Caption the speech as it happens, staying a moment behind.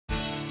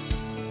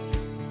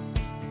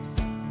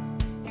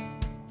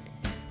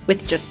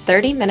With just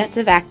 30 minutes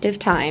of active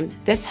time,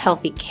 this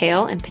healthy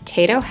kale and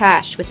potato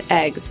hash with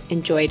eggs,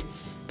 enjoyed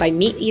by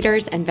meat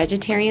eaters and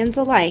vegetarians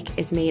alike,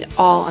 is made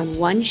all on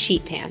one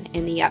sheet pan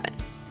in the oven.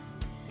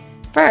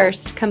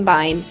 First,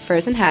 combine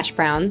frozen hash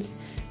browns,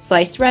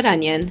 sliced red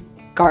onion,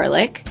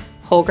 garlic,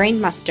 whole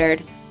grain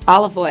mustard,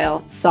 olive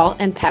oil, salt,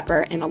 and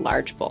pepper in a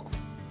large bowl.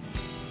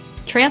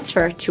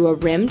 Transfer to a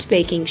rimmed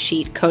baking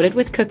sheet coated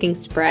with cooking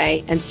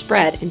spray and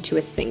spread into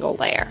a single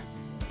layer.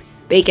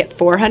 Bake at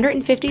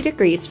 450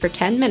 degrees for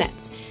 10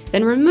 minutes,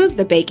 then remove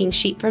the baking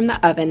sheet from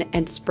the oven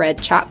and spread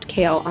chopped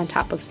kale on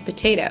top of the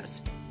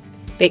potatoes.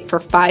 Bake for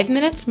 5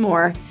 minutes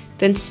more,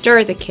 then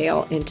stir the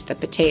kale into the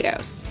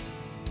potatoes.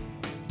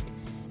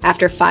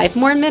 After 5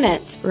 more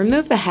minutes,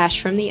 remove the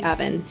hash from the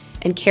oven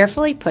and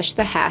carefully push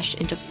the hash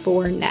into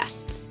 4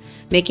 nests,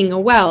 making a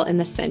well in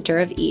the center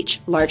of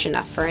each large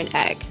enough for an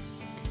egg.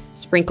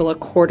 Sprinkle a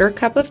 1/4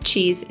 cup of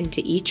cheese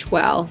into each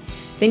well,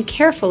 then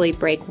carefully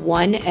break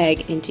 1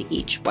 egg into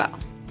each well.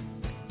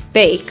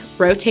 Bake,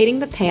 rotating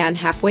the pan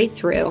halfway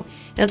through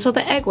until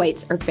the egg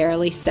whites are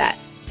barely set,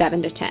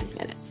 7 to 10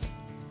 minutes.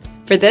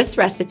 For this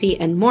recipe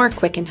and more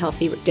quick and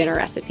healthy dinner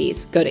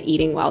recipes, go to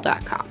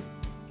eatingwell.com.